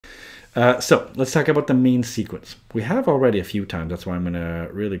So let's talk about the main sequence. We have already a few times. That's why I'm going to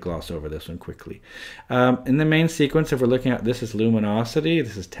really gloss over this one quickly. In the main sequence, if we're looking at this is luminosity,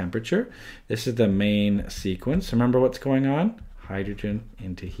 this is temperature. This is the main sequence. Remember what's going on? Hydrogen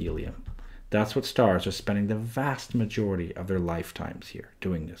into helium. That's what stars are spending the vast majority of their lifetimes here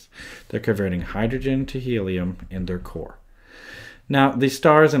doing this. They're converting hydrogen to helium in their core. Now, the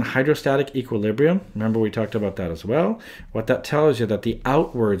star is in hydrostatic equilibrium. Remember, we talked about that as well. What that tells you that the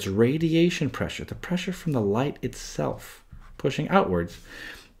outwards radiation pressure, the pressure from the light itself pushing outwards,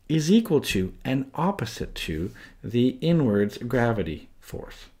 is equal to and opposite to the inwards gravity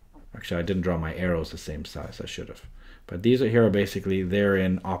force. Actually, I didn't draw my arrows the same size. I should have. But these here are basically, they're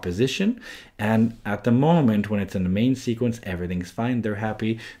in opposition. And at the moment, when it's in the main sequence, everything's fine. They're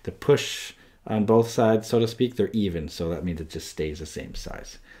happy. The push on both sides, so to speak, they're even, so that means it just stays the same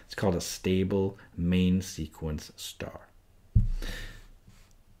size. It's called a stable main sequence star.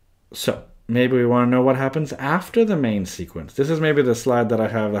 So maybe we want to know what happens after the main sequence. This is maybe the slide that I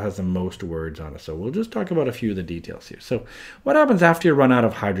have that has the most words on it, so we'll just talk about a few of the details here. So what happens after you run out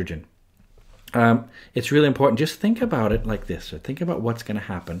of hydrogen? It's really important. Just think about it like this. So think about what's going to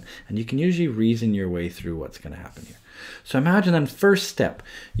happen, and you can usually reason your way through what's going to happen here. So imagine then first step,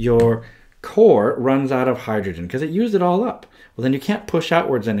 your core runs out of hydrogen because it used it all up. Well, then you can't push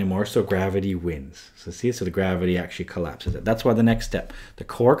outwards anymore, so gravity wins. So see, so the gravity actually collapses it. That's why the next step, the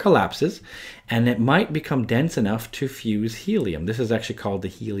core collapses, and it might become dense enough to fuse helium. This is actually called the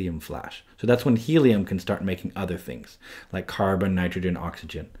helium flash. So that's when helium can start making other things, like carbon, nitrogen,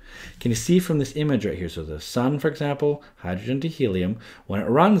 oxygen. Can you see from this image right here? So the sun, for example, hydrogen to helium. When it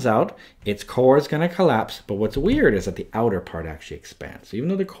runs out, its core is going to collapse, but what's weird is that the outer part actually expands. So even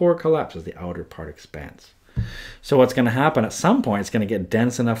though the core collapses, the outer part expands. So what's going to happen at some point, it's going to get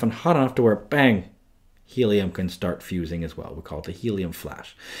dense enough and hot enough to where, bang, helium can start fusing as well. We call it the helium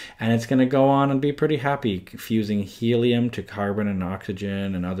flash. And it's going to go on and be pretty happy fusing helium to carbon and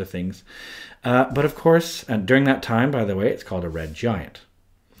oxygen and other things. But of course, during that time, by the way, it's called a red giant.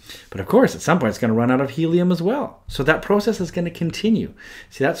 But of course, at some point, it's going to run out of helium as well. So that process is going to continue.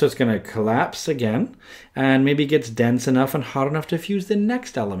 See that? So it's going to collapse again, and maybe gets dense enough and hot enough to fuse the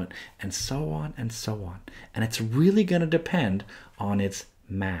next element, and so on and so on. And it's really going to depend on its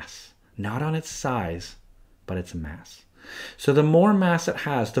mass, not on its size, but its mass. So the more mass it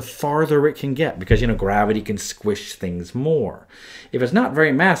has, the farther it can get, because, you know, gravity can squish things more. If it's not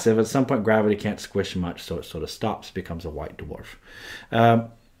very massive, at some point gravity can't squish much, so it sort of stops, becomes a white dwarf.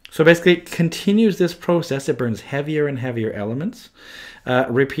 So basically it continues this process. It burns heavier and heavier elements.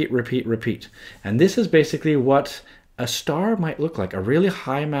 Repeat, repeat, repeat. And this is basically what a star might look like, a really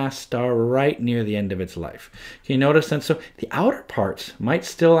high mass star right near the end of its life. Can you notice then? So the outer parts might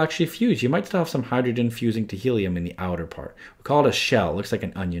still actually fuse. You might still have some hydrogen fusing to helium in the outer part. We call it a shell. It looks like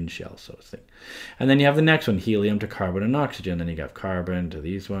an onion shell, so to speak. And then you have the next one, helium to carbon and oxygen. Then you got carbon to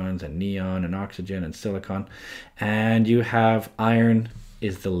these ones, and neon and oxygen and silicon. And you have iron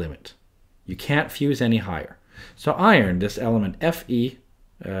is the limit. You can't fuse any higher. So iron, this element Fe,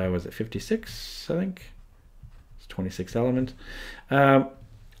 was it 56, I think? 26 element.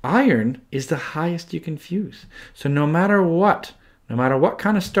 Iron is the highest you can fuse. So no matter what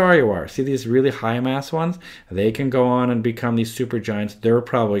kind of star you are, see these really high mass ones, they can go on and become these supergiants. They're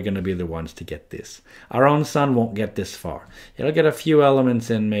probably going to be the ones to get this. Our own sun won't get this far. It'll get a few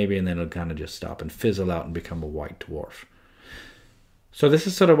elements in maybe, and then it'll kind of just stop and fizzle out and become a white dwarf. So this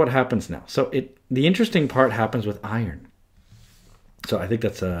is sort of what happens now. So the interesting part happens with iron. So I think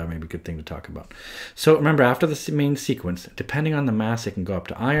that's maybe a good thing to talk about. So remember, after the main sequence, depending on the mass, it can go up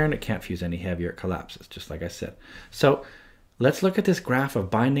to iron. It can't fuse any heavier. It collapses, just like I said. So let's look at this graph of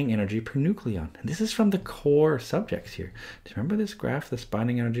binding energy per nucleon. And this is from the core subjects here. Do you remember this graph, this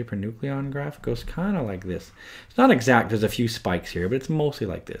binding energy per nucleon graph? It goes kind of like this. It's not exact. There's a few spikes here, but it's mostly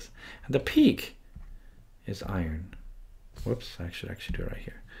like this. And the peak is iron. Whoops, I should actually do it right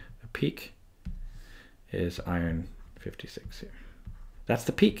here. The peak is iron 56 here. That's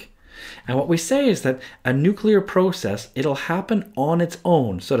the peak. And what we say is that a nuclear process, it'll happen on its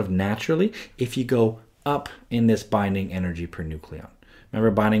own, sort of naturally, if you go up in this binding energy per nucleon.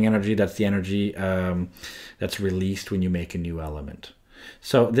 Remember, binding energy, that's the energy that's released when you make a new element.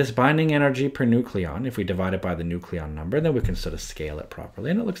 So this binding energy per nucleon, if we divide it by the nucleon number, then we can sort of scale it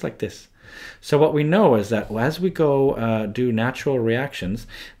properly. And it looks like this. So what we know is that as we go do natural reactions,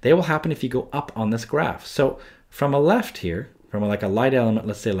 they will happen if you go up on this graph. So from a left here, from like a light element,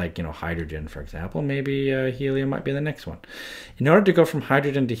 let's say like, you know, hydrogen, for example, maybe helium might be the next one. In order to go from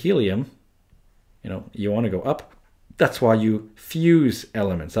hydrogen to helium, you know, you want to go up. That's why you fuse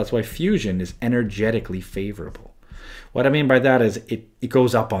elements. That's why fusion is energetically favorable. What I mean by that is it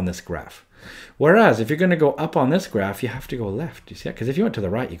goes up on this graph. Whereas if you're going to go up on this graph, you have to go left. You see that? Because if you went to the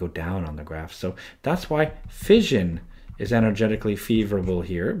right, you go down on the graph. So that's why fission is energetically favorable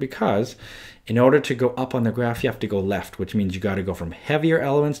here, because in order to go up on the graph, you have to go left, which means you got to go from heavier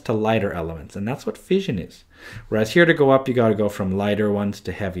elements to lighter elements. And that's what fission is. Whereas here to go up, you got to go from lighter ones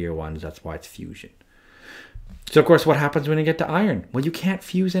to heavier ones. That's why it's fusion. So, of course, what happens when you get to iron? Well, you can't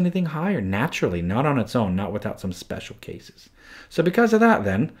fuse anything higher naturally, not on its own, not without some special cases. So because of that,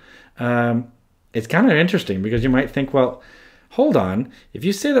 then, it's kind of interesting because you might think, well, hold on. If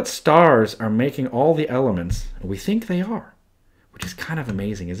you say that stars are making all the elements, we think they are, which is kind of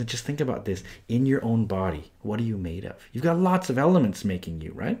amazing, isn't it? Just think about this. In your own body, what are you made of? You've got lots of elements making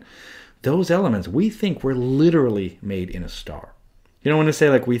you, right? Those elements, we think we're literally made in a star. You know, when we say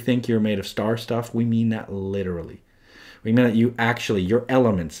like we think you're made of star stuff, we mean that literally. We mean that you actually, your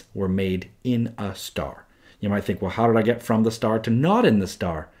elements were made in a star. You might think, well, how did I get from the star to not in the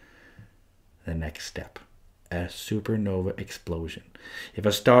star? The next step, a supernova explosion. If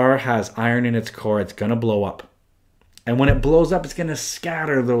a star has iron in its core, it's going to blow up. And when it blows up, it's going to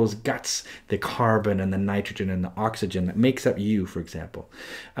scatter those guts, the carbon and the nitrogen and the oxygen that makes up you, for example.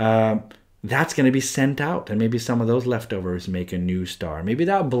 That's going to be sent out, and maybe some of those leftovers make a new star. Maybe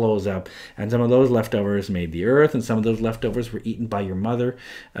that blows up, and some of those leftovers made the Earth, and some of those leftovers were eaten by your mother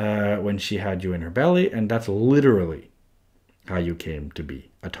when she had you in her belly, and that's literally how you came to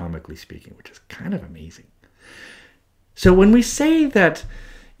be, atomically speaking, which is kind of amazing. So when we say that,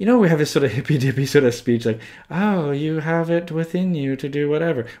 you know, we have this sort of hippy-dippy sort of speech like, oh, you have it within you to do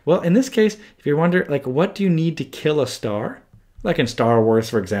whatever. Well, in this case, if you wonder, like, what do you need to kill a star? Like in Star Wars,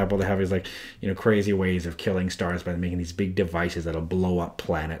 for example, they have these like, you know, crazy ways of killing stars by making these big devices that'll blow up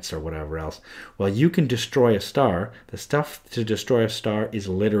planets or whatever else. Well, you can destroy a star. The stuff to destroy a star is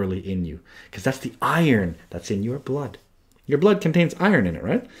literally in you, because that's the iron that's in your blood. Your blood contains iron in it,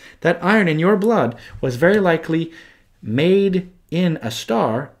 right? That iron in your blood was very likely made in a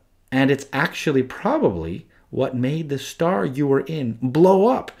star, and it's actually probably what made the star you were in blow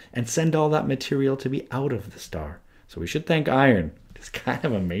up and send all that material to be out of the star. So we should thank iron. It's kind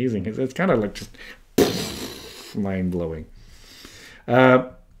of amazing. It's kind of like just mind-blowing.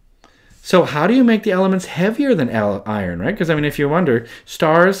 So how do you make the elements heavier than iron, right? Because, I mean, if you wonder,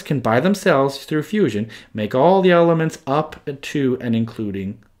 stars can, by themselves, through fusion, make all the elements up to and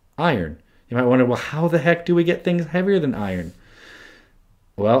including iron. You might wonder, well, how the heck do we get things heavier than iron?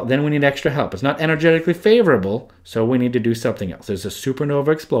 Well, then we need extra help. It's not energetically favorable, so we need to do something else. There's a supernova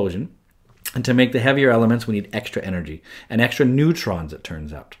explosion. And to make the heavier elements, we need extra energy and extra neutrons, it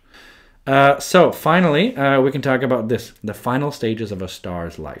turns out. So finally, we can talk about this, the final stages of a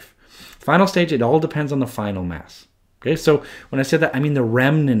star's life. Final stage, it all depends on the final mass. Okay, so when I say that, I mean the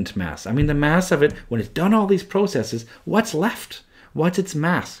remnant mass. I mean the mass of it, when it's done all these processes, what's left? What's its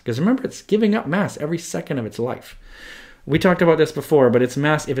mass? Because remember, it's giving up mass every second of its life. We talked about this before, but its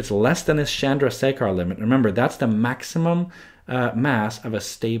mass, if it's less than this Chandrasekhar limit, remember, that's the maximum mass of a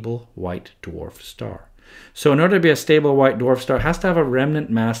stable white dwarf star. So in order to be a stable white dwarf star, it has to have a remnant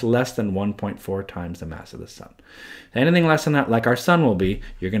mass less than 1.4 times the mass of the sun. Anything less than that, like our sun will be,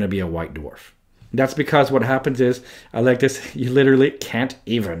 you're going to be a white dwarf. That's because what happens is, like this, you literally can't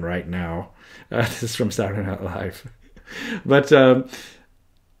even right now. This is from Saturday Night Live. But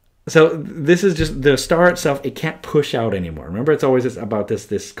so this is just the star itself. It can't push out anymore. Remember, it's always about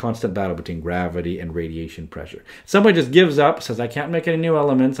this constant battle between gravity and radiation pressure. Somebody just gives up, says, I can't make any new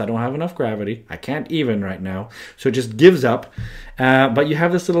elements. I don't have enough gravity. I can't even right now. So it just gives up. But you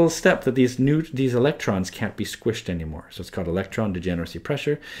have this little step that these electrons can't be squished anymore. So it's called electron degeneracy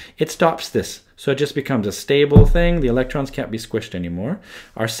pressure. It stops this. So it just becomes a stable thing. The electrons can't be squished anymore.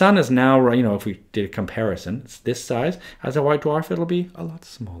 Our sun is now, you know, if we did a comparison, it's this size. As a white dwarf, it'll be a lot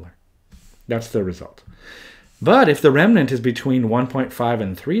smaller. That's the result. But if the remnant is between 1.5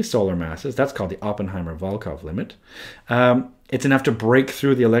 and 3 solar masses, that's called the Oppenheimer-Volkoff limit, it's enough to break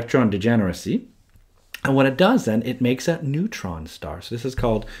through the electron degeneracy. And what it does then, it makes a neutron star. So this is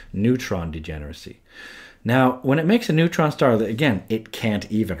called neutron degeneracy. Now, when it makes a neutron star, again, it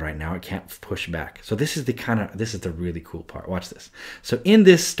can't even right now. It can't push back. So this is the really cool part. Watch this. So in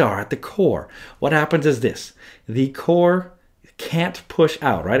this star, at the core, what happens is this. The core can't push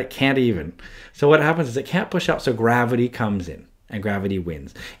out, right? It can't even. So what happens is it can't push out, so gravity comes in, and gravity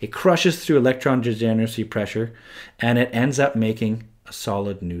wins. It crushes through electron degeneracy pressure, and it ends up making a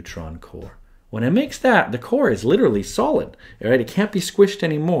solid neutron core. When it makes that, the core is literally solid, right? It can't be squished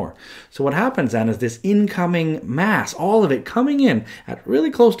anymore. So what happens then is this incoming mass, all of it coming in at really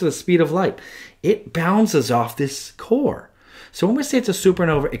close to the speed of light, it bounces off this core. So when we say it's a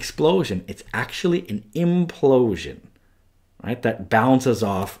supernova explosion, it's actually an implosion, right? That bounces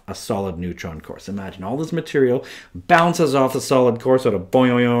off a solid neutron core. So imagine all this material bounces off the solid core, sort of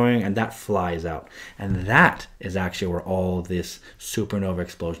boing, and that flies out. And that is actually where all this supernova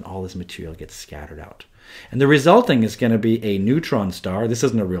explosion, all this material gets scattered out. And the resulting is going to be a neutron star. This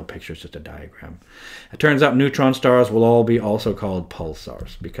isn't a real picture, it's just a diagram. It turns out neutron stars will all be also called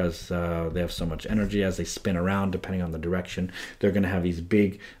pulsars because they have so much energy as they spin around, depending on the direction. They're going to have these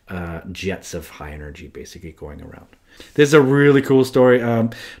big jets of high energy basically going around. This is a really cool story.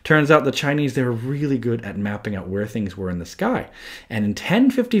 Turns out the Chinese, they were really good at mapping out where things were in the sky. And in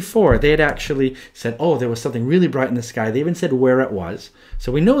 1054, they had actually said, oh, there was something really bright in the sky. They even said where it was.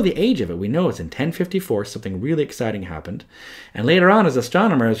 So we know the age of it. We know it's in 1054. Something really exciting happened. And later on, as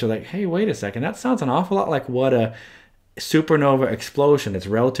astronomers, are like, hey, wait a second. That sounds an awful lot like what a supernova explosion that's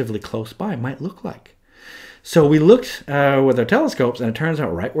relatively close by might look like. So we looked with our telescopes, and it turns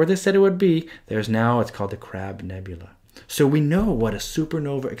out right where they said it would be, there's now, it's called the Crab Nebula. So we know what a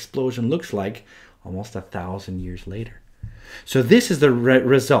supernova explosion looks like almost 1,000 years later. So this is the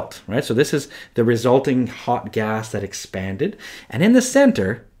result, right? So this is the resulting hot gas that expanded. And in the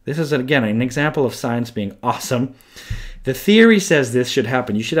center, this is, again, an example of science being awesome. The theory says this should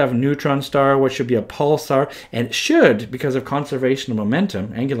happen. You should have a neutron star, which should be a pulsar, and it should, because of conservation of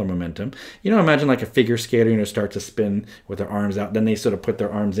momentum, angular momentum. You know, imagine like a figure skater, you know, start to spin with their arms out, then they sort of put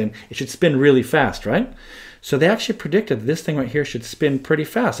their arms in. It should spin really fast, right? So they actually predicted that this thing right here should spin pretty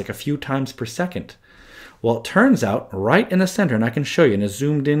fast, like a few times per second. Well, it turns out right in the center, and I can show you in a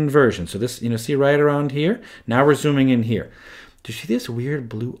zoomed in version. So this, you know, see right around here? Now we're zooming in here. Do you see this weird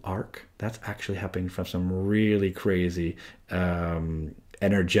blue arc? That's actually happening from some really crazy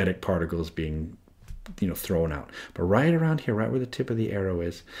energetic particles being, you know, thrown out. But right around here, right where the tip of the arrow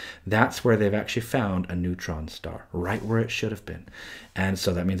is, that's where they've actually found a neutron star, right where it should have been. And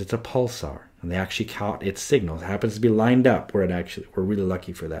so that means it's a pulsar. And they actually caught its signal. It happens to be lined up where it actually, we're really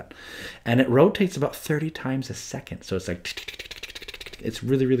lucky for that. And it rotates about 30 times a second. So it's like, it's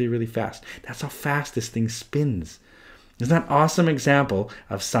really, really, really fast. That's how fast this thing spins. Isn't that an awesome example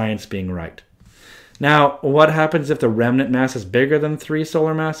of science being right? Now, what happens if the remnant mass is bigger than 3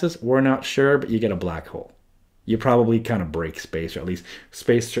 solar masses? We're not sure, but you get a black hole. You probably kind of break space, or at least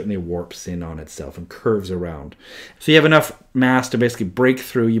space certainly warps in on itself and curves around. So you have enough mass to basically break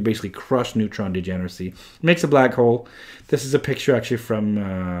through. You basically crush neutron degeneracy. It makes a black hole. This is a picture actually from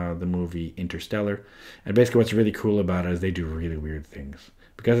the movie Interstellar. And basically what's really cool about it is they do really weird things.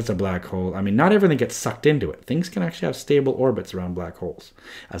 Because it's a black hole, I mean, not everything gets sucked into it. Things can actually have stable orbits around black holes.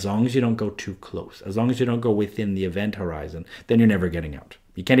 As long as you don't go too close. As long as you don't go within the event horizon, then you're never getting out.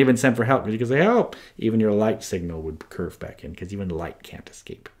 You can't even send for help because you can say help. Even your light signal would curve back in because even light can't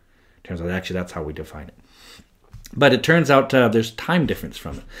escape. Turns out actually that's how we define it. But it turns out there's time difference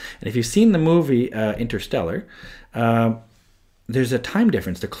from it. And if you've seen the movie Interstellar, there's a time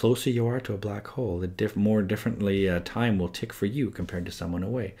difference. The closer you are to a black hole, the more differently time will tick for you compared to someone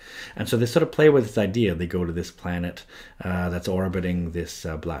away. And so they sort of play with this idea. They go to this planet that's orbiting this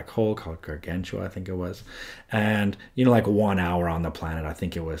black hole called Gargantua, I think it was. And, you know, like 1 hour on the planet, I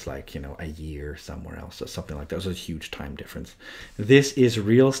think it was like, you know, a year somewhere else or something like that. It was a huge time difference. This is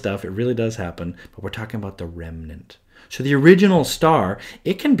real stuff. It really does happen. But we're talking about the remnant. So the original star,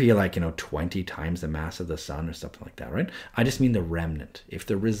 it can be like, you know, 20 times the mass of the sun or something like that, right? I just mean the remnant. If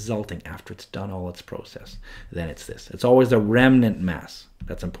the resulting, after it's done all its process, then it's this. It's always the remnant mass.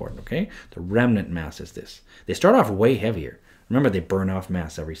 That's important, okay? The remnant mass is this. They start off way heavier. Remember, they burn off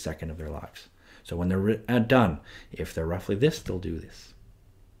mass every second of their lives. So when they're done, if they're roughly this, they'll do this.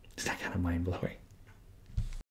 Is that kind of mind-blowing?